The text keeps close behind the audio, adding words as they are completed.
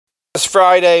It's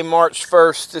Friday, March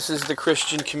 1st. This is the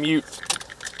Christian Commute.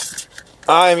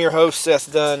 I am your host,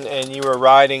 Seth Dunn, and you are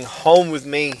riding home with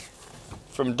me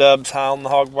from Dub's High on the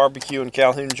Hog Barbecue in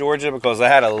Calhoun, Georgia, because I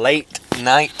had a late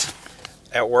night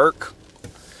at work.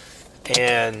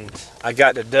 And I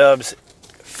got to Dub's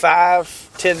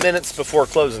 5-10 minutes before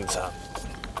closing time.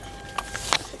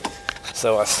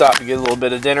 So I stopped to get a little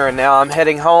bit of dinner, and now I'm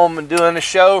heading home and doing a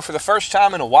show for the first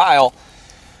time in a while.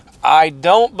 I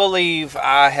don't believe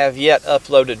I have yet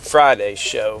uploaded Friday's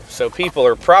show, so people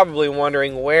are probably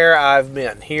wondering where I've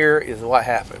been. Here is what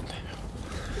happened.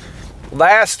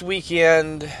 Last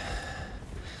weekend,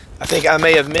 I think I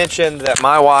may have mentioned that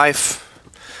my wife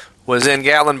was in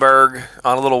Gatlinburg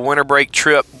on a little winter break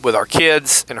trip with our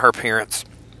kids and her parents.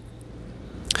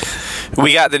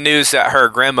 We got the news that her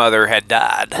grandmother had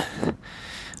died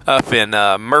up in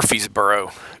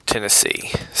Murfreesboro,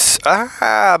 Tennessee. So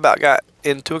I about got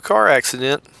into a car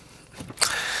accident.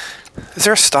 Is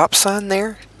there a stop sign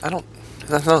there? No,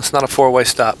 it's not a four-way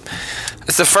stop.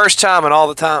 It's the first time in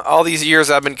all these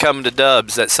years I've been coming to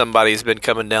Dubs that somebody's been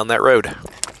coming down that road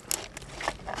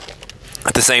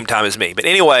at the same time as me. But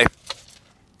anyway,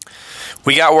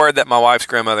 we got word that my wife's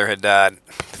grandmother had died.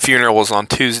 The funeral was on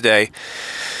Tuesday.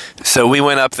 So we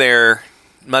went up there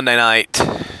Monday night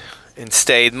and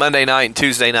stayed Monday night and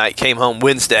Tuesday night, came home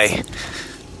Wednesday.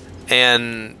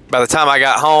 And by the time I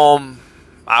got home,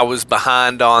 I was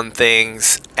behind on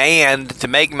things. And to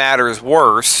make matters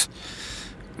worse,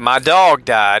 my dog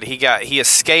died. He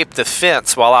escaped the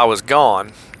fence while I was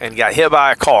gone and got hit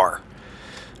by a car.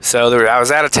 So I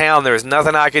was out of town. There was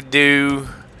nothing I could do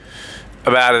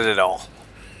about it at all.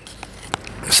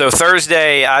 So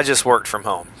Thursday, I just worked from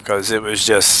home because it was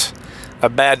just a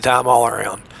bad time all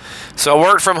around. So I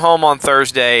worked from home on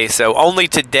Thursday, so only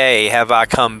today have I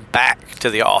come back to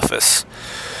the office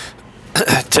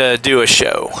to do a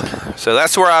show. So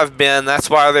that's where I've been. That's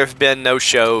why there's been no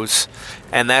shows,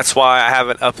 and that's why I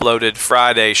haven't uploaded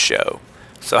Friday's show.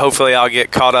 So hopefully I'll get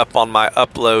caught up on my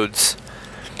uploads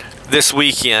this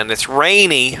weekend. It's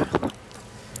rainy,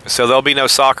 so there'll be no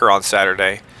soccer on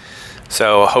Saturday.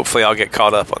 So hopefully I'll get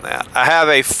caught up on that. I have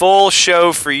a full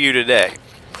show for you today.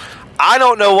 I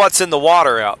don't know what's in the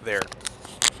water out there.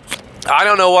 I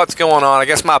don't know what's going on. I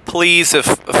guess my pleas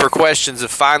for questions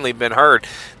have finally been heard.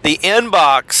 The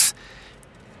inbox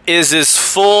is as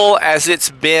full as it's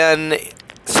been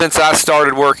since I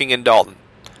started working in Dalton.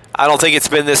 I don't think it's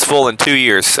been this full in 2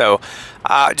 years. So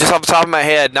just off the top of my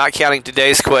head, not counting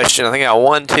today's question, I think I got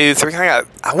 1, 2, 3. I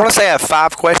want to say I have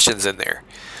 5 questions in there.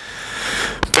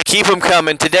 But keep them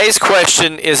coming. Today's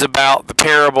question is about the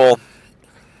parable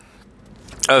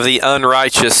of the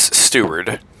unrighteous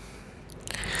steward.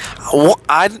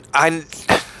 I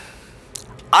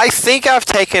think I've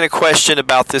taken a question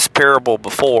about this parable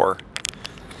before.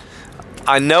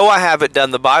 I know I haven't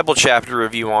done the Bible chapter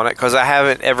review on it because I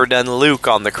haven't ever done Luke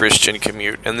on the Christian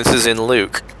Commute, and this is in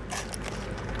Luke.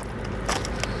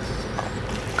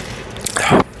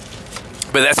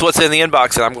 But that's what's in the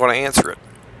inbox, and I'm going to answer it.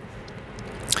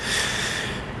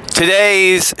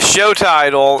 Today's show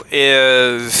title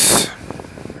is...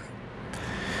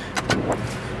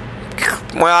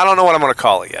 well, I don't know what I'm going to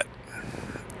call it yet.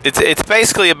 It's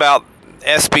basically about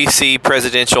SBC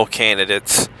presidential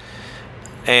candidates,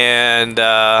 and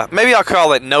maybe I'll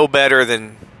call it no better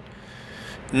than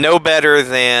Clint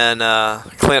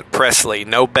Pressley.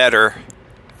 No better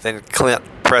than Clint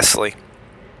Pressley,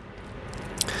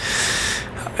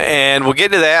 and we'll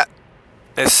get to that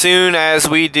as soon as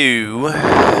we do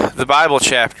the Bible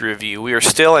chapter review. We are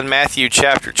still in Matthew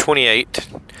chapter 28.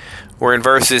 We're in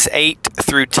verses 8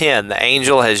 through 10. The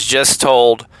angel has just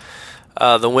told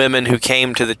the women who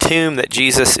came to the tomb that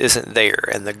Jesus isn't there,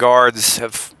 and the guards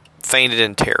have fainted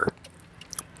in terror.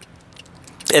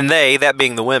 And they, that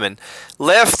being the women,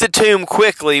 left the tomb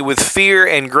quickly with fear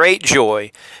and great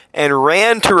joy, and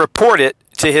ran to report it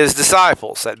to his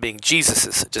disciples, that being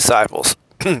Jesus' disciples.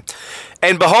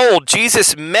 And behold,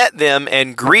 Jesus met them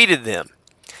and greeted them.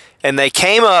 And they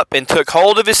came up and took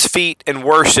hold of his feet and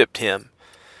worshipped him.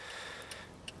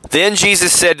 Then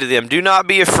Jesus said to them, "Do not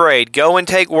be afraid. Go and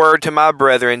take word to my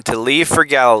brethren to leave for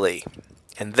Galilee,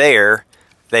 and there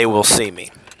they will see me."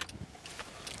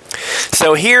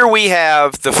 So here we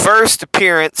have the first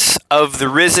appearance of the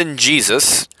risen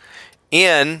Jesus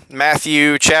in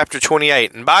Matthew chapter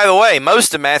 28. And by the way,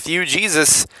 most of Matthew,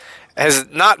 Jesus has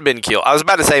not been killed. I was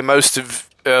about to say most of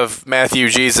Matthew,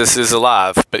 Jesus is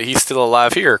alive, but he's still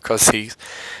alive here because he's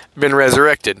been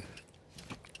resurrected.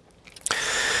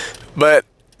 But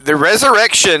the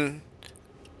resurrection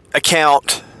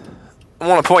account, I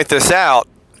want to point this out,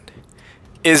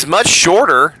 is much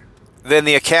shorter than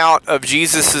the account of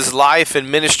Jesus' life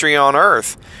and ministry on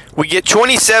earth. We get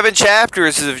 27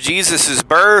 chapters of Jesus'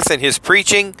 birth and his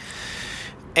preaching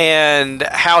and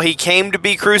how he came to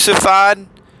be crucified.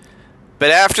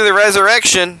 But after the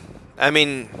resurrection,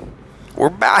 we're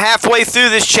about halfway through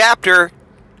this chapter,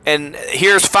 and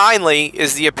here's finally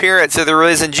is the appearance of the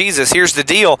risen Jesus. Here's the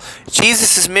deal.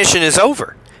 Jesus' mission is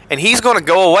over, and he's going to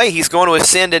go away. He's going to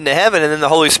ascend into heaven, and then the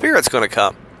Holy Spirit's going to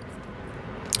come.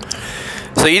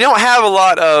 So you don't have a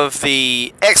lot of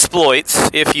the exploits,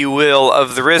 if you will,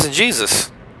 of the risen Jesus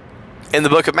in the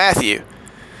book of Matthew.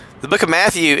 The book of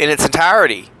Matthew in its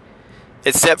entirety,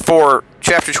 except for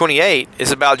chapter 28,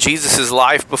 is about Jesus'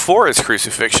 life before his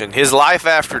crucifixion, his life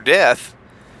after death.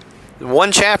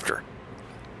 One chapter.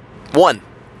 One.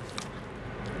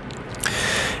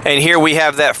 And here we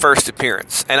have that first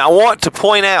appearance. And I want to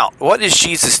point out, what does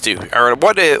Jesus do? Or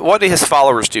what do his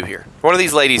followers do here? What do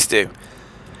these ladies do?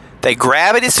 They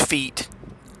grab at his feet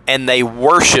and they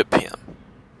worship him.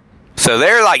 So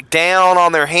they're like down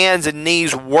on their hands and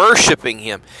knees worshiping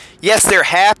him. Yes, they're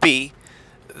happy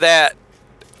that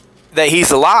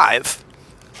he's alive.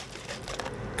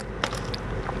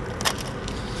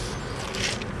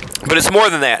 But it's more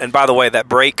than that. And by the way, that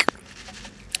break,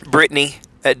 Brittany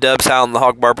at Dub's Howl and the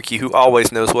Hog Barbecue, who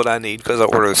always knows what I need because I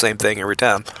order the same thing every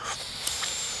time,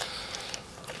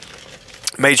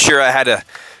 made sure I had to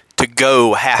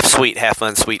go half sweet, half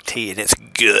unsweet tea, and it's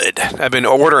good. I've been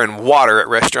ordering water at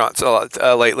restaurants a lot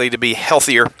lately to be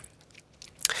healthier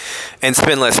and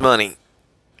spend less money.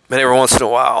 But every once in a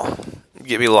while,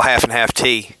 get me a little half and half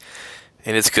tea,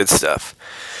 and it's good stuff.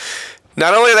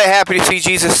 Not only are they happy to see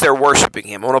Jesus, they're worshiping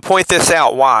him. I want to point this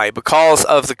out. Why? Because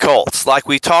of the cults. Like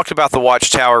we talked about the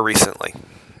Watchtower recently.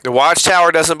 The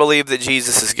Watchtower doesn't believe that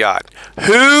Jesus is God.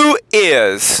 Who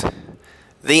is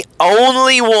the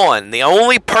only one, the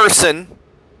only person,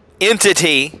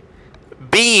 entity,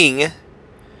 being in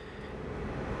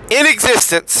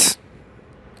existence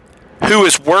who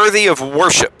is worthy of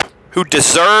worship, who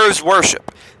deserves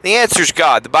worship? The answer is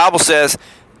God. The Bible says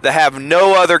they have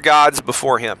no other gods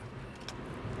before him.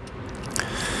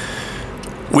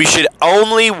 We should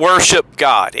only worship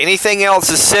God. Anything else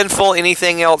is sinful.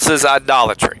 Anything else is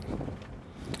idolatry.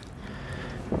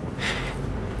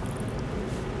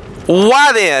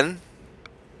 Why then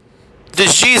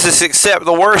does Jesus accept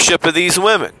the worship of these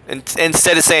women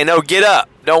instead of saying, no, get up,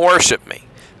 don't worship me?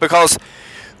 Because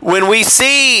when we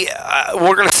see,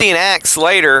 we're going to see in Acts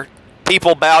later,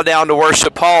 people bow down to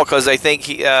worship Paul because they think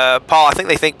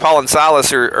they think Paul and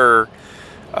Silas are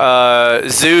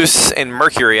Zeus and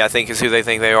Mercury, I think is who they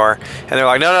think they are. And they're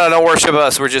like, no, don't worship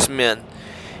us, we're just men.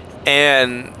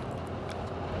 And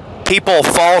people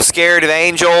fall scared of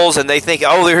angels, and they think,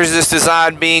 oh, there's this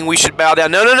divine being, we should bow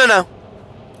down. No.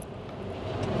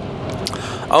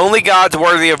 Only God's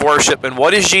worthy of worship. And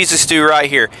what does Jesus do right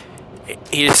here?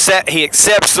 He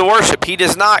accepts the worship. He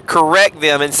does not correct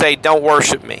them and say, don't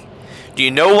worship me. Do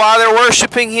you know why they're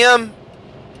worshiping him?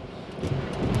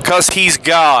 Because he's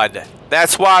God.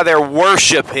 That's why they're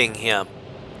worshiping him.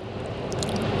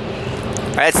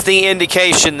 That's the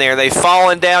indication there. They've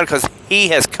fallen down because he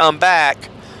has come back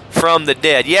from the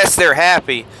dead. Yes, they're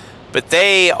happy, but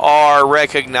they are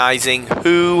recognizing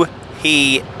who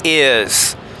he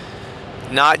is,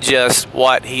 not just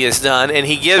what he has done. And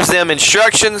he gives them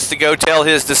instructions to go tell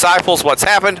his disciples what's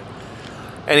happened,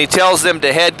 and he tells them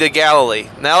to head to Galilee.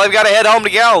 Now they've got to head home to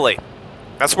Galilee.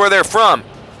 That's where they're from.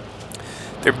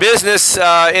 Their business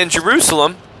in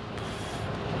Jerusalem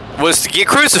was to get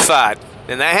crucified,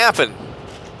 and that happened.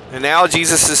 And now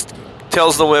Jesus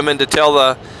tells the women to tell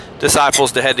the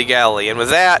disciples to head to Galilee. And with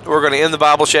that, we're going to end the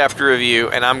Bible chapter review,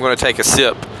 and I'm going to take a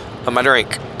sip of my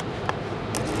drink.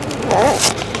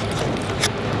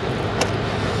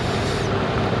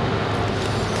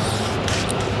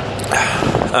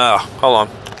 Oh, hold on.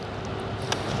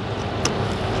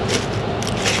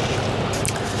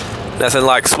 Nothing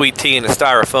like sweet tea in a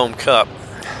styrofoam cup.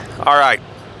 All right.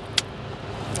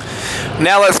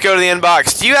 Now let's go to the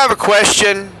inbox. Do you have a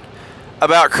question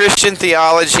about Christian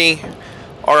theology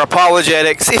or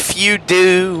apologetics? If you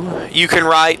do, you can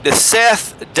write to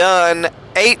SethDunn88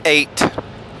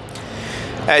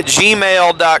 at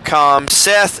gmail.com.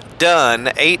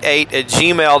 SethDunn88 at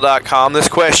gmail.com. This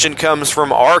question comes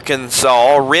from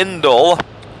Arkansas. Rendell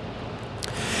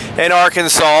in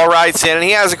Arkansas writes in, and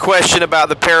he has a question about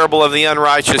the parable of the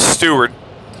unrighteous steward.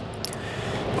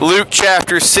 Luke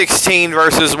chapter 16,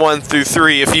 verses 1 through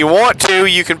 3. If you want to,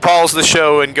 you can pause the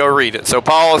show and go read it. So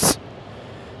pause,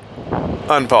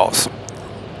 unpause.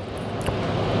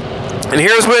 And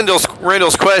here's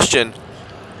Rendell's question.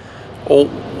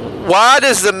 Why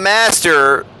does the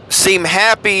master seem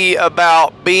happy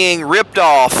about being ripped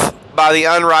off by the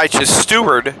unrighteous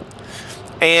steward.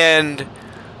 And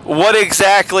what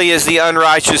exactly is the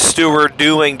unrighteous steward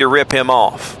doing to rip him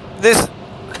off? This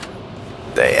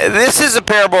is a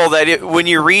parable that when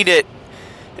you read it,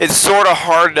 it's sort of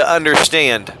hard to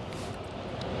understand.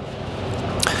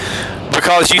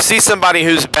 Because you see somebody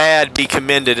who's bad be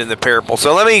commended in the parable.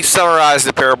 So let me summarize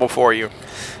the parable for you.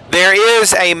 There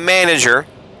is a manager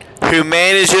who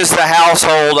manages the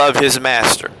household of his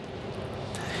master.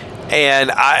 And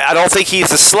I don't think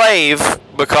he's a slave,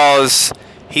 because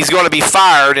he's going to be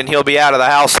fired and he'll be out of the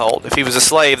household. If he was a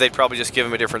slave, they'd probably just give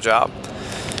him a different job.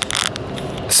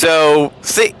 So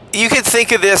you could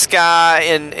think of this guy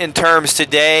in terms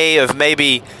today of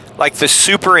maybe like the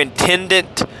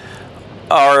superintendent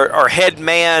or head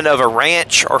man of a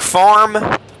ranch or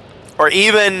farm, or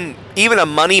even a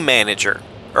money manager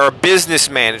or a business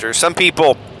manager. Some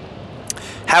people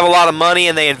have a lot of money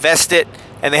and they invest it,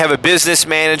 and they have a business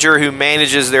manager who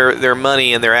manages their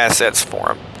money and their assets for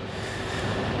them.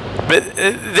 But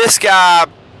this guy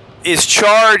is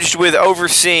charged with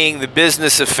overseeing the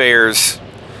business affairs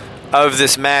of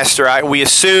this master. We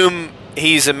assume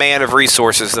he's a man of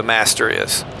resources, the master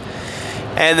is.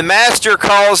 And the master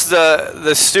calls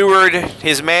the steward,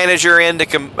 his manager, in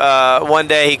to one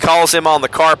day. He calls him on the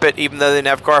carpet, even though they didn't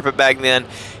have carpet back then.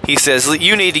 He says,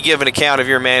 "You need to give an account of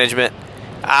your management.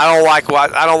 I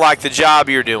don't like the job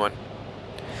you're doing."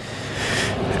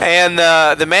 And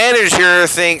the manager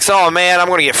thinks, "Oh man, I'm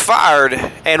going to get fired.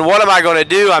 And what am I going to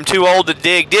do? I'm too old to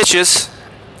dig ditches,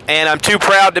 and I'm too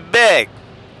proud to beg."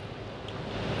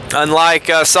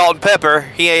 Unlike Salt and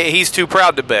Pepper, he's too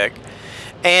proud to beg.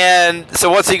 And so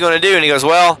what's he going to do? And he goes,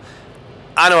 "Well,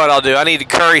 I know what I'll do. I need to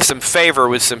curry some favor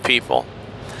with some people."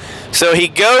 So he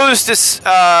goes to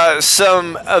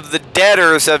some of the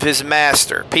debtors of his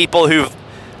master, people who've,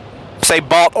 say,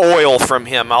 bought oil from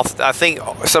him. I think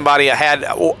somebody had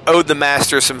owed the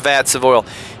master some vats of oil.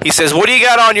 He says, "What do you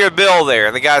got on your bill there?"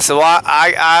 And the guy said, "Well,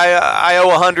 I owe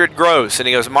 100 gross." And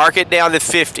he goes, "Mark it down to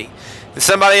 50. And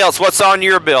somebody else, "What's on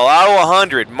your bill?" "I owe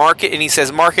 100. Mark it." And he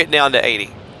says, "Mark it down to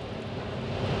 80.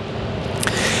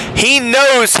 He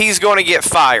knows he's going to get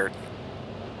fired.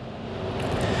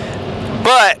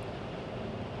 But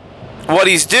what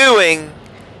he's doing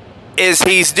is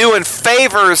he's doing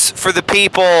favors for the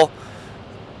people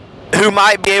who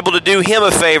might be able to do him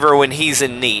a favor when he's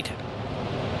in need.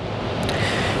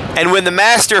 And when the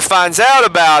master finds out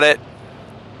about it,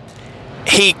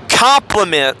 he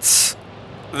compliments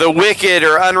the wicked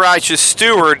or unrighteous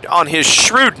steward on his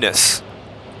shrewdness.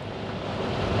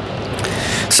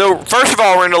 So first of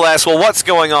all, we're going to ask, well, what's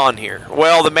going on here?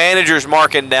 Well, the manager's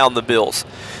marking down the bills.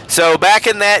 So back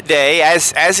in that day,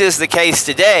 as is the case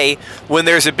today, when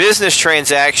there's a business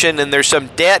transaction and there's some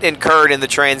debt incurred in the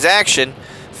transaction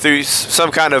through some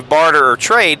kind of barter or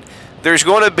trade, there's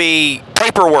going to be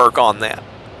paperwork on that.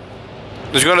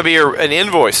 There's going to be an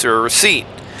invoice or a receipt.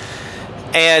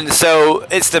 And so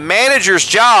it's the manager's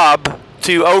job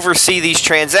to oversee these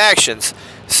transactions.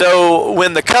 So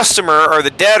when the customer or the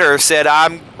debtor said,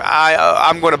 I'm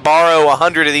going to borrow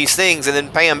 100 of these things and then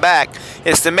pay them back,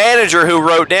 it's the manager who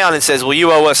wrote down and says, "Well,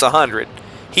 you owe us 100.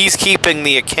 He's keeping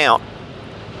the account.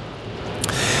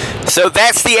 So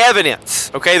that's the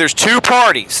evidence. Okay, there's two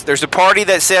parties. There's a party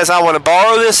that says, "I want to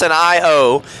borrow this and I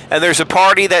owe." And there's a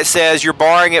party that says, "You're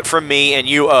borrowing it from me and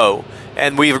you owe.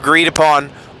 And we've agreed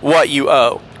upon what you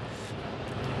owe."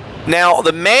 Now,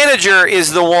 the manager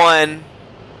is the one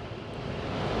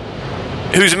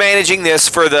who's managing this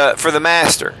for the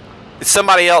master. It's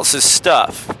somebody else's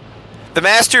stuff. The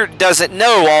master doesn't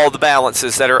know all the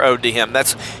balances that are owed to him.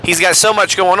 He's got so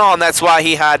much going on. That's why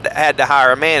he had to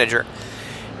hire a manager.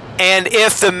 And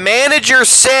if the manager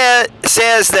says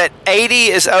that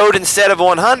 80 is owed instead of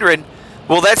 100,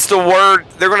 well, that's the word.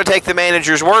 They're going to take the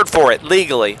manager's word for it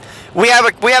legally. We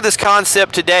have this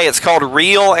concept today. It's called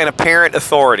real and apparent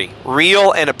authority.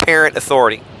 Real and apparent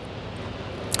authority.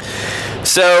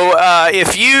 So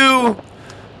if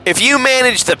you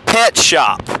manage the pet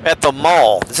shop at the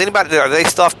mall, are they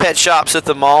still have pet shops at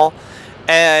the mall?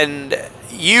 And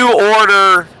you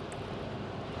order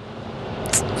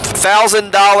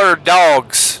 $1,000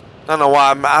 dogs. I don't know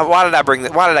why. Why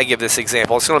did I give this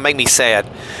example? It's going to make me sad.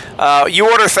 You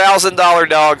order $1,000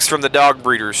 dogs from the dog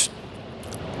breeders,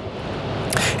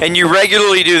 and you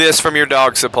regularly do this from your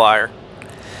dog supplier.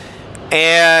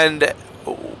 And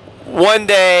one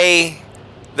day,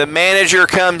 the manager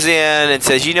comes in and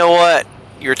says, "You know what?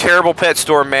 You're a terrible pet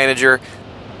store manager.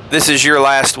 This is your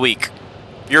last week.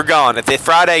 You're gone. At the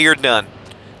Friday, you're done.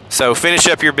 So finish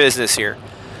up your business here."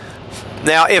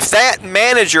 Now, if that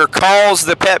manager calls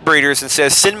the pet breeders and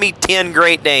says, send me 10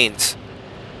 Great Danes,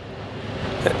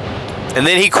 and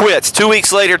then he quits, 2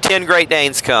 weeks later 10 Great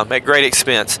Danes come at great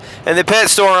expense, and the pet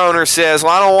store owner says,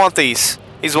 well, I don't want these.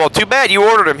 He says, well, too bad, you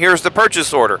ordered them. Here's the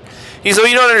purchase order. He says, well,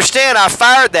 you don't understand, I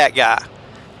fired that guy.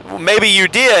 Well, maybe you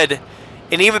did,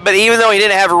 but even though he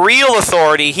didn't have real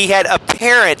authority, he had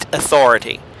apparent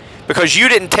authority, because you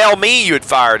didn't tell me you had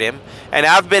fired him, and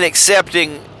I've been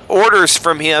accepting orders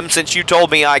from him since you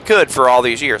told me I could for all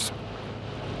these years.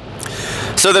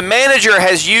 So the manager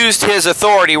has used his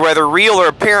authority, whether real or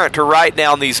apparent, to write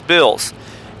down these bills,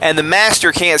 and the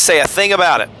master can't say a thing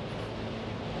about it.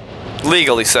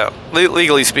 Legally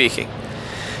speaking.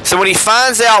 So when he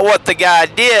finds out what the guy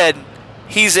did,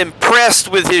 he's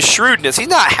impressed with his shrewdness. He's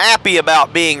not happy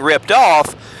about being ripped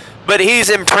off, but he's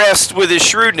impressed with his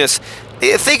shrewdness.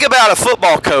 Think about a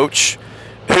football coach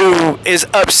who is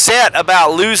upset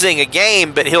about losing a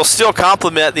game, but he'll still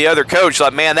compliment the other coach,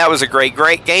 like, man, that was a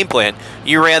great game plan.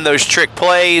 You ran those trick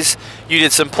plays, you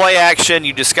did some play action,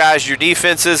 you disguised your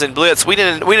defenses and blitz. We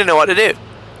didn't know what to do.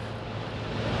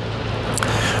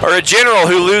 Or a general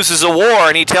who loses a war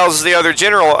and he tells the other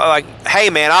general, like, hey,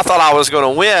 man, I thought I was going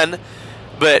to win,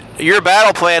 but your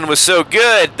battle plan was so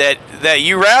good that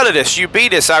you routed us, you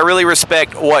beat us. I really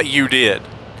respect what you did.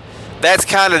 That's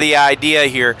kind of the idea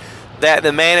here, that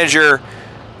the manager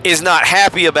is not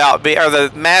happy about or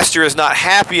the master is not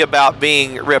happy about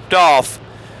being ripped off,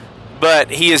 but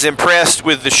he is impressed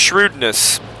with the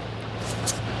shrewdness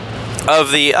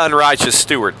of the unrighteous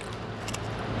steward.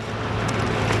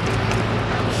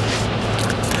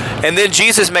 And then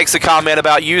Jesus makes a comment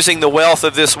about using the wealth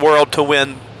of this world to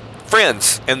win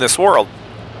friends in this world.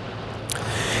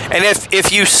 And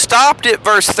if you stopped at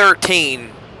verse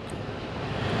 13,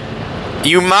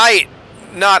 you might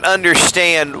not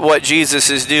understand what Jesus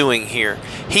is doing here.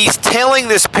 He's telling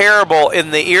this parable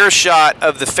in the earshot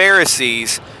of the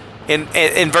Pharisees, and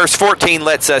verse 14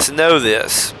 lets us know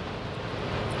this.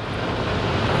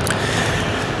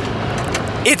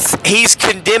 He's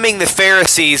condemning the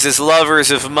Pharisees as lovers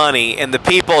of money and the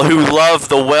people who love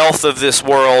the wealth of this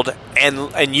world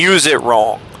and use it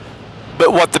wrong.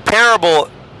 But what the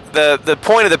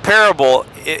point of the parable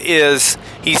is,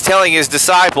 he's telling his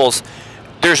disciples,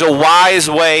 there's a wise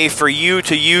way for you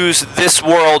to use this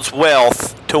world's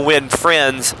wealth to win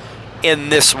friends in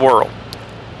this world.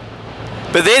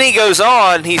 But then he goes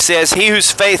on, he says, he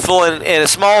who's faithful in a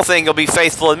small thing will be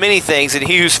faithful in many things, and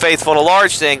he who's faithful in a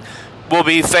large thing will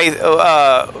be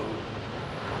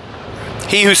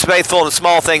he who's faithful in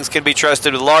small things can be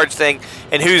trusted with a large thing,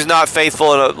 and who's not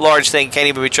faithful in a large thing can't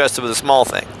even be trusted with a small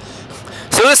thing.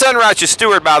 So this unrighteous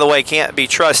steward, by the way, can't be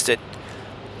trusted.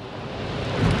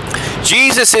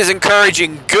 Jesus is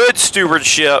encouraging good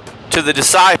stewardship to the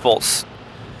disciples,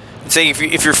 and saying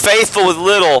if you're faithful with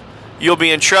little, you'll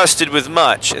be entrusted with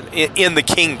much in the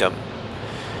kingdom.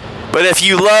 But if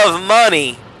you love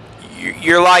money,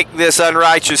 you're like this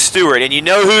unrighteous steward. And you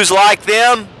know who's like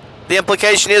them? The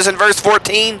implication is in verse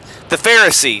 14, the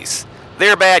Pharisees.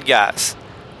 They're bad guys.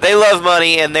 They love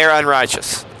money and they're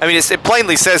unrighteous. I mean, it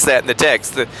plainly says that in the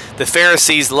text. The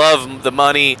Pharisees love the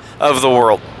money of the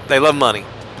world. They love money.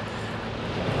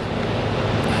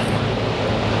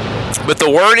 But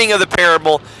the wording of the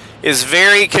parable is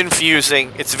very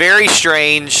confusing. It's very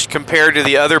strange compared to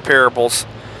the other parables.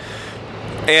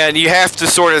 And you have to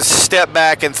sort of step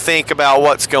back and think about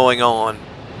what's going on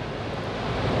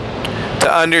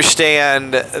to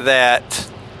understand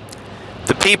that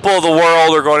the people of the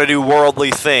world are going to do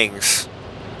worldly things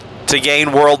to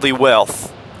gain worldly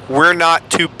wealth. We're not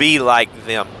to be like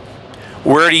them.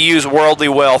 We're to use worldly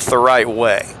wealth the right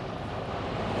way.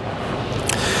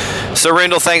 So,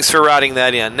 Rendell, thanks for writing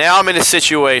that in. Now I'm in a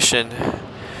situation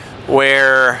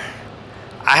where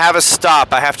I have a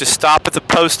stop. I have to stop at the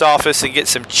post office and get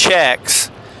some checks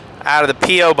out of the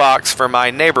P.O. box for my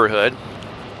neighborhood.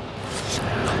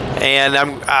 And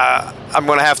I'm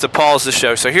going to have to pause the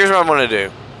show. So here's what I'm going to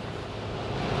do.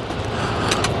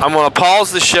 I'm going to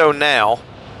pause the show now.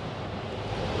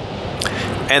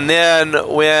 And then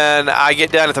when I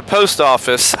get down at the post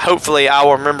office, hopefully I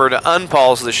will remember to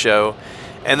unpause the show.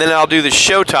 And then I'll do the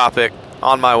show topic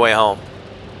on my way home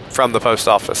from the post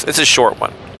office. It's a short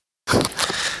one.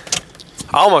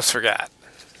 I almost forgot.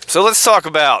 So let's talk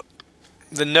about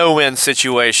the no-win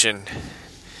situation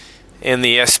in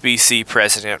the SBC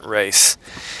president race.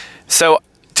 So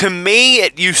to me,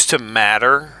 it used to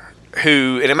matter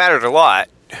and it mattered a lot,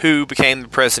 who became the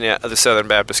president of the Southern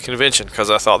Baptist Convention, because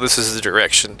I thought this is the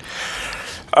direction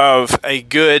of a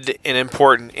good and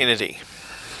important entity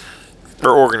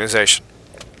or organization.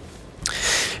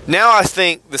 Now I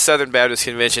think the Southern Baptist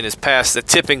Convention is past the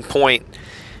tipping point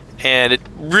And it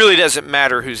really doesn't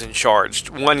matter who's in charge.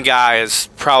 One guy is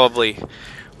probably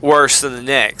worse than the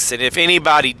next. And if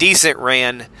anybody decent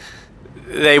ran,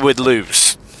 they would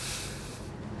lose.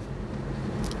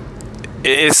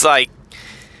 It's like,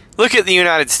 look at the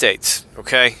United States,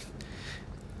 okay?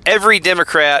 Every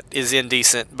Democrat is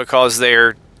indecent because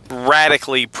they're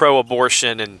radically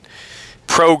pro-abortion and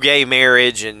pro-gay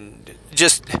marriage. And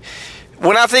just,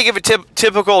 when I think of a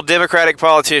typical Democratic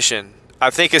politician, I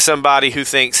think of somebody who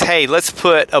thinks, hey, let's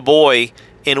put a boy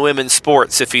in women's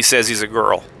sports if he says he's a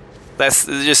girl. That's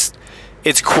just,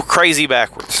 it's crazy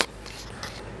backwards.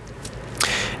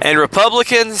 And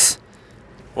Republicans,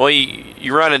 well,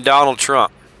 you run in Donald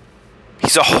Trump.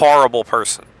 He's a horrible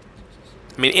person.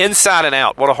 I mean, inside and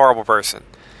out, what a horrible person.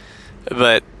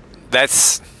 But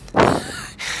that's,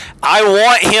 I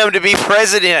want him to be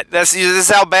president. This is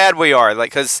how bad we are. Like,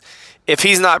 because if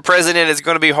he's not president, it's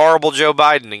going to be horrible Joe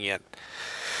Biden again.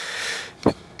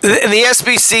 And the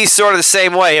SBC is sort of the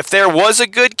same way. If there was a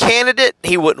good candidate,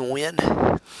 he wouldn't win.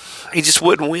 He just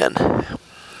wouldn't win.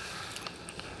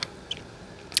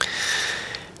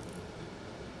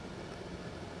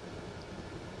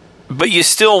 But you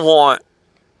still want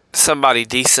somebody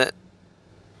decent,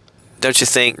 don't you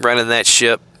think, running that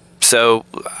ship? So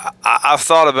I've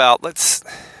thought about, let's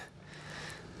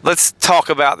talk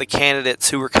about the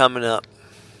candidates who are coming up.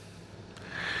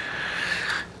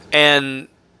 And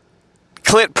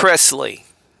Clint Pressley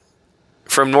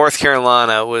from North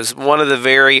Carolina was one of the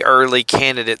very early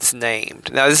candidates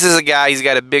named. Now, this is a guy, he's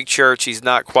got a big church. He's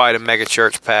not quite a mega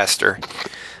church pastor.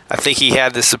 I think he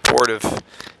had the support of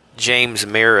James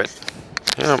Merritt.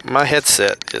 You know, my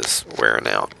headset is wearing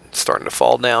out. It's starting to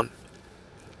fall down.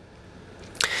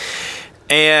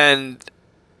 And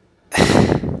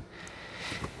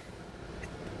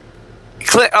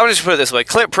I'll just put it this way.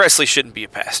 Clint Pressley shouldn't be a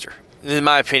pastor. In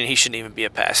my opinion, he shouldn't even be a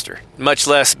pastor, much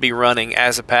less be running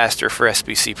as a pastor for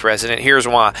SBC president. Here's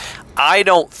why. I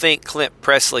don't think Clint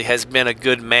Pressley has been a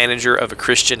good manager of a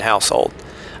Christian household.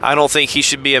 I don't think he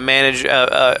should be a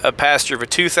pastor of a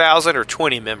 2,000 or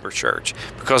 20 member church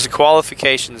because the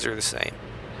qualifications are the same.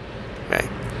 Okay.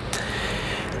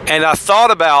 And I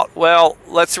thought about, well,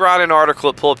 let's write an article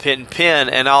at Pulpit and Pen,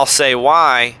 and I'll say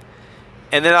why.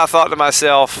 And then I thought to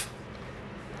myself,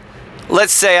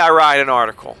 let's say I write an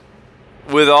article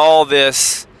with all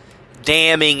this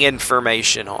damning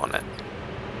information on it.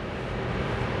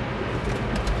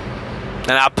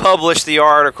 And I published the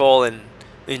article in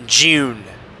June.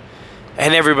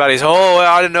 And everybody's, oh,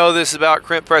 well, I didn't know this about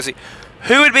Clint Pressley.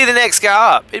 Who would be the next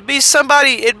guy up? It'd be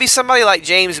somebody like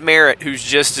James Merritt, who's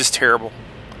just as terrible.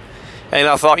 And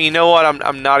I thought, you know what?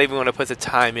 I'm not even going to put the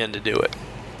time in to do it.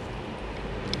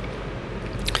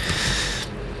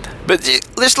 But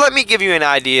just let me give you an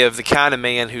idea of the kind of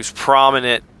man who's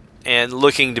prominent and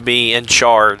looking to be in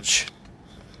charge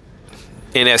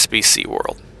in SBC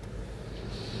world.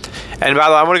 And by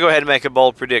the way, I'm going to go ahead and make a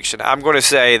bold prediction. I'm going to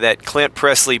say that Clint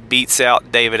Pressley beats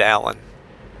out David Allen.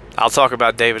 I'll talk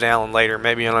about David Allen later,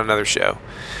 maybe on another show.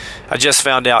 I just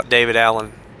found out David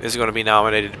Allen is going to be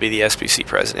nominated to be the SBC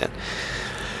president.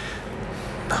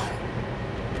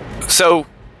 So,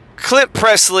 Clint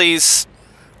Pressley's,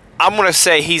 I'm going to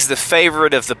say he's the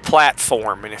favorite of the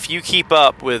platform. And if you keep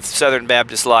up with Southern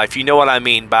Baptist life, you know what I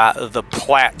mean by the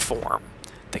platform.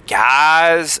 The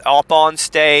guys up on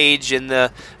stage in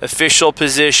the official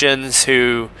positions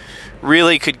who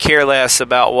really could care less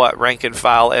about what rank and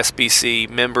file SBC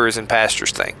members and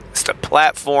pastors think. It's the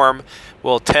platform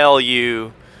will tell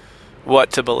you what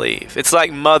to believe. It's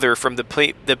like Mother from the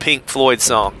Pink Floyd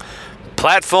song.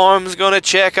 Platform's gonna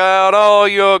check out all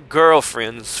your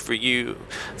girlfriends for you.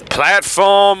 The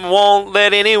platform won't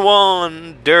let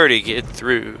anyone dirty get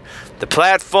through. The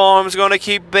platform's gonna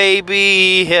keep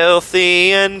baby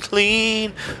healthy and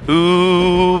clean.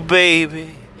 Ooh,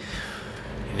 baby,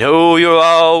 you know you'll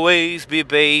always be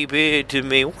baby to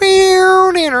me. The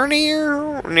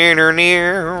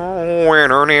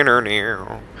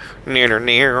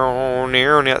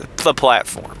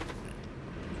platform.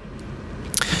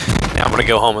 Now I'm gonna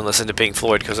go home and listen to Pink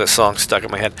Floyd because that song's stuck in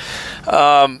my head.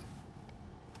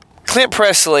 Clint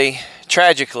Pressley,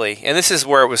 tragically, and this is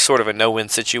where it was sort of a no-win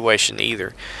situation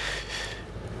either.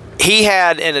 He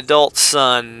had an adult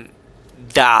son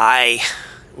die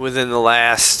within the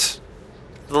last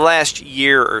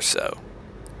year or so,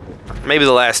 maybe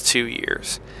the last 2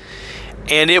 years,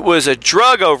 and it was a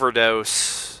drug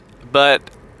overdose. But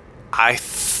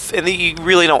and you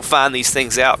really don't find these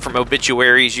things out from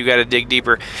obituaries. You got to dig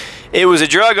deeper. It was a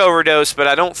drug overdose, but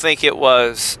I don't think it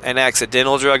was an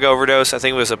accidental drug overdose. I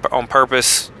think it was a on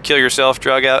purpose, kill yourself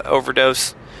drug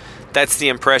overdose. That's the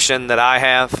impression that I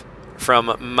have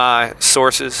from my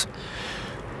sources.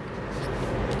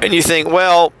 And you think,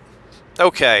 well,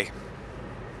 okay,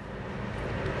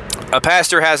 a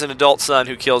pastor has an adult son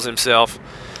who kills himself.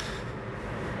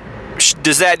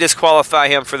 Does that disqualify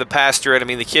him for the pastorate? I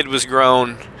mean, the kid was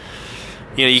grown.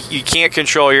 You know, you can't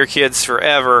control your kids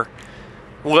forever.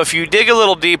 Well, if you dig a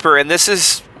little deeper, and this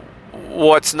is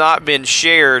what's not been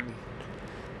shared,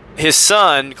 his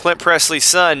son, Clint Pressley's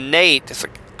son, Nate, it's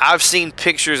like, I've seen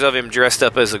pictures of him dressed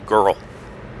up as a girl.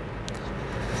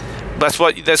 That's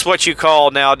what you call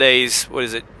nowadays, what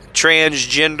is it?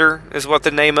 Transgender is what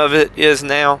the name of it is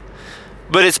now.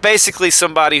 But it's basically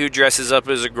somebody who dresses up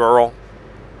as a girl.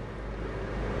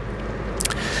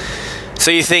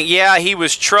 So you think, yeah, he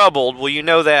was troubled. Well, you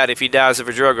know that if he dies of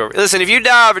a drug overdose. Listen, if you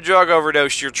die of a drug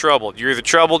overdose, you're troubled. You're either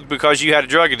troubled because you had a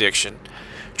drug addiction,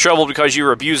 troubled because you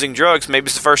were abusing drugs. Maybe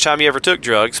it's the first time you ever took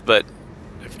drugs, but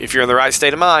if you're in the right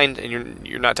state of mind and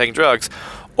you're not taking drugs,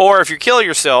 or if you kill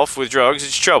yourself with drugs,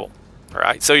 it's trouble. All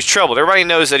right, so he's troubled. Everybody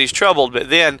knows that he's troubled, but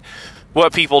then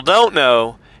what people don't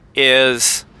know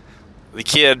is the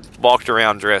kid walked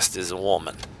around dressed as a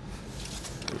woman.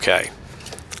 Okay,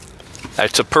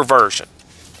 that's a perversion.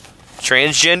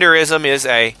 Transgenderism is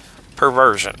a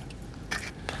perversion.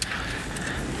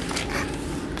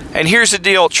 And here's the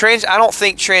deal. I don't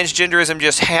think transgenderism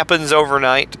just happens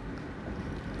overnight.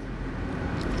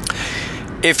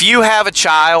 If you have a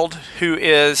child who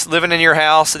is living in your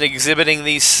house and exhibiting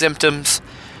these symptoms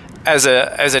as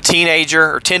a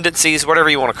teenager, or tendencies, whatever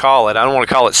you want to call it, I don't want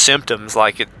to call it symptoms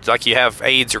like you have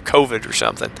AIDS or COVID or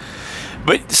something,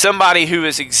 but somebody who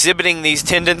is exhibiting these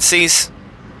tendencies,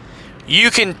 you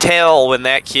can tell when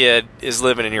that kid is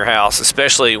living in your house,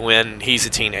 especially when he's a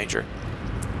teenager.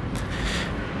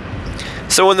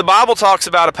 So when the Bible talks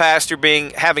about a pastor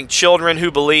having children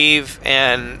who believe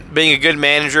and being a good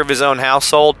manager of his own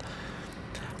household,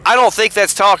 I don't think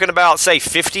that's talking about, say,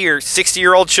 50 or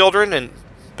 60-year-old children. And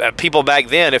people back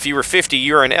then, if you were 50,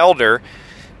 you were an elder.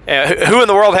 Who in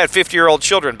the world had 50-year-old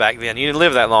children back then? You didn't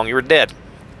live that long. You were dead.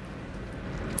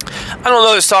 I don't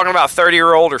know that it's talking about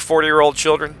 30-year-old or 40-year-old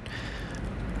children.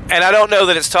 And I don't know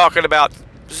that it's talking about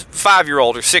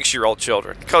 5-year-old or 6-year-old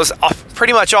children, because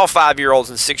pretty much all 5-year-olds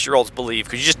and 6-year-olds believe,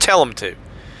 because you just tell them to.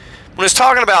 When it's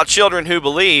talking about children who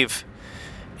believe,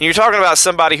 and you're talking about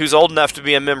somebody who's old enough to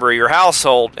be a member of your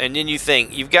household, and then you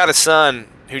think you've got a son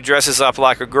who dresses up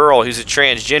like a girl who's a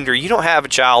transgender, you don't have a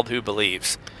child who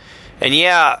believes. And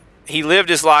yeah, he lived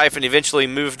his life and eventually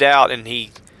moved out and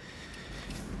he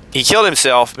killed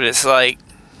himself, but it's like,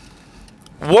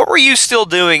 what were you still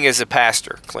doing as a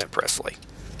pastor, Clint Pressley?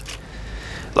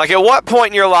 Like, at what point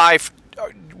in your life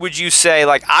would you say,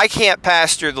 like, I can't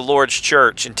pastor the Lord's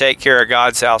church and take care of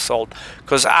God's household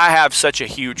because I have such a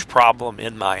huge problem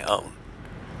in my own?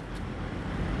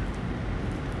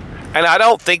 And I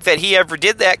don't think that he ever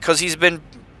did that, because he's been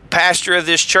pastor of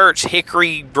this church,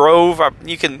 Hickory Grove.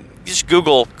 You can just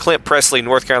Google Clint Pressley,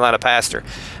 North Carolina pastor.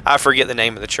 I forget the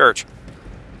name of the church.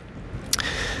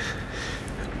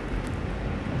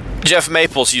 Jeff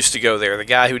Maples used to go there, the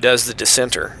guy who does the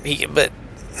Dissenter. But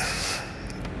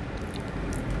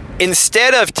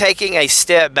instead of taking a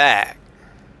step back,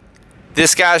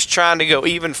 this guy's trying to go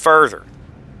even further.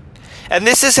 And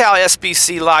this is how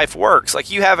SBC life works. Like,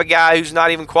 you have a guy who's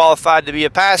not even qualified to be a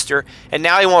pastor, and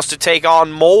now he wants to take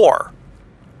on more.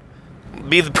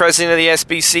 Be the president of the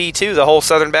SBC too, the whole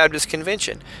Southern Baptist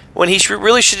Convention. When he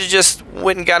really should have just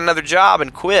went and got another job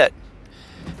and quit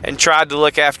and tried to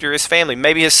look after his family.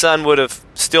 Maybe his son would have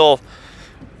still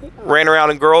ran around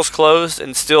in girls' clothes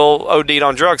and still OD'd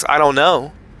on drugs. I don't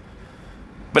know.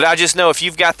 But I just know if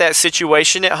you've got that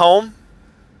situation at home,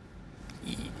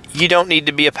 you don't need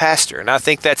to be a pastor, and I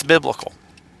think that's biblical.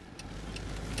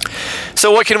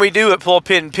 So what can we do at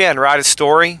Pulpit and Pen? Write a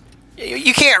story?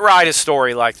 You can't write a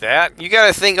story like that. You got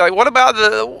to think, like, what about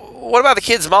the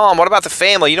kid's mom? What about the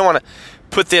family? You don't want to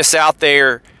put this out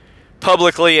there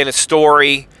publicly in a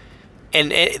story,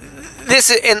 and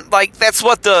that's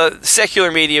what the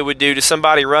secular media would do to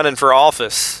somebody running for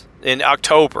office in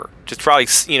October, to probably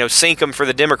sink them for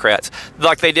the Democrats,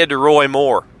 like they did to Roy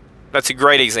Moore. That's a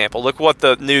great example. Look what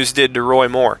the news did to Roy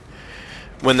Moore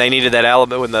when they needed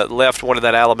when the left wanted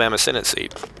that Alabama Senate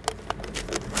seat.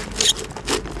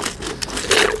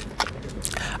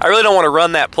 I really don't want to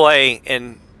run that play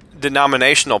in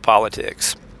denominational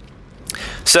politics.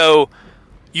 So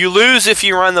you lose if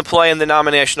you run the play in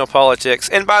denominational politics.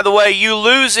 And by the way, you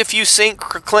lose if you sink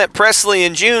Clint Pressley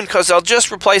in June, because they'll just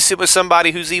replace it with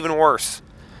somebody who's even worse.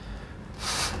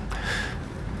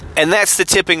 And that's the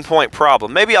tipping point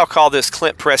problem. Maybe I'll call this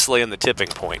Clint Pressley and the tipping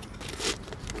point.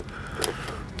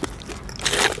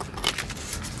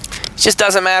 It just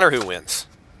doesn't matter who wins.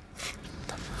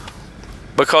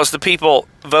 because the people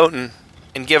voting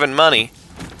and giving money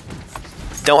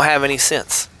don't have any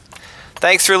sense.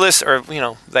 Thanks for listening,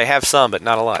 or, they have some, but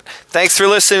not a lot. Thanks for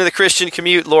listening to The Christian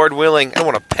Commute, Lord willing. I don't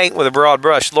want to paint with a broad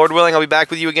brush. Lord willing, I'll be back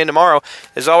with you again tomorrow.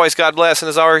 As always, God bless, and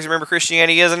as always, remember,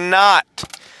 Christianity is not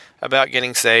about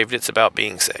getting saved. It's about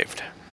being saved.